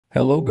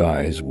Hello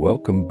guys,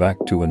 welcome back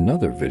to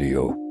another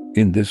video.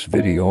 In this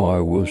video I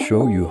will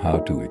show you how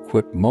to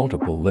equip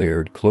multiple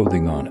layered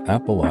clothing on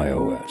Apple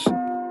iOS.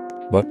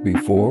 But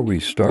before we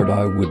start,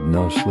 I would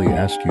nicely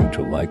ask you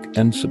to like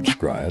and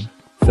subscribe.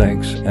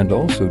 Thanks, and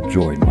also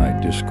join my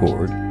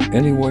Discord.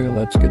 Anyway,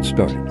 let's get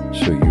started.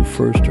 So you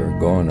first are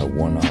gonna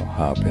wanna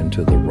hop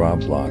into the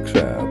Roblox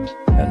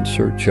app and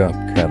search up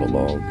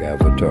Catalog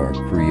Avatar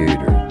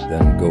Creator.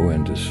 Then go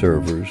into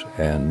Servers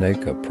and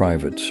make a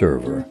private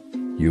server.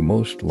 You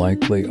most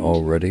likely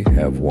already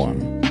have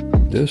one.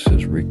 This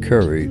is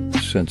recurring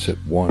since it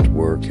won't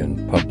work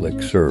in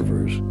public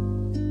servers.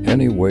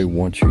 Anyway,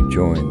 once you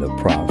join, the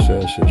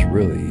process is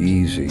really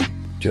easy.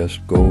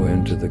 Just go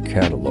into the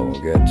catalog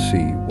and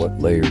see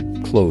what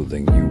layered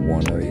clothing you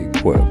want to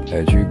equip.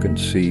 As you can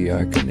see,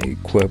 I can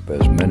equip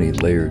as many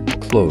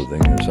layered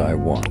clothing as I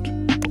want.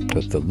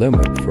 But the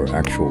limit for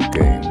actual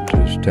games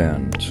is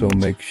 10, so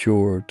make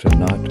sure to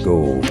not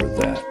go over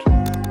that.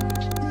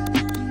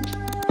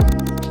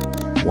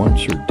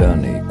 Once you're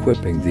done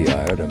equipping the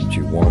items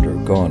you want,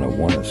 are gonna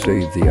want to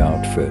save the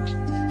outfit.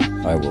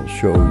 I will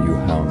show you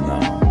how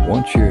now.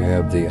 Once you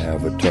have the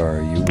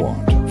avatar you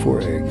want, for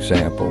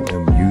example,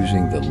 I'm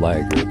using the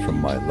lagger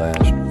from my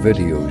last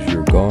videos,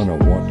 you're gonna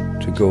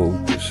want to go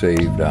to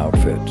saved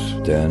outfits.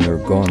 Then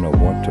you're gonna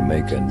want to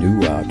make a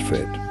new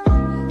outfit.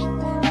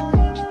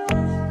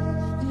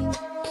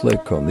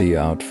 Click on the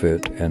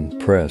outfit and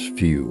press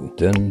view.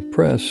 Then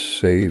press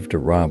save to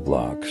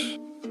Roblox.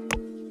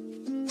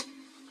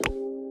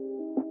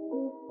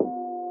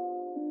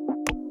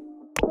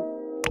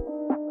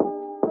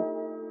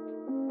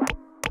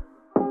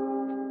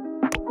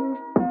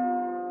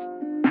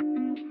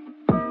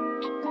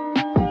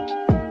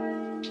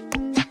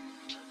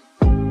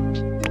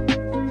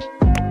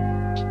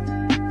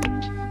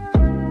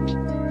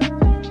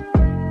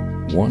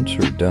 Once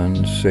you're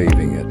done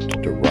saving it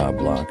to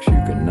Roblox,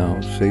 you can now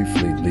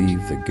safely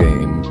leave the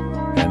game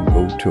and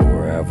go to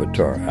our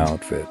avatar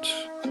outfits.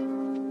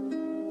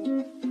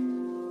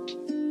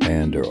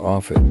 And our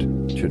outfit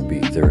should be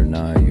there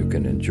now. You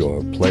can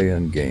enjoy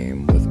playing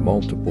game with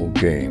multiple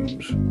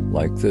games.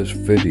 Like this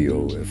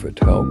video if it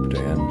helped,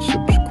 and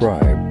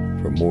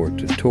subscribe for more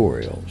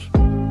tutorials.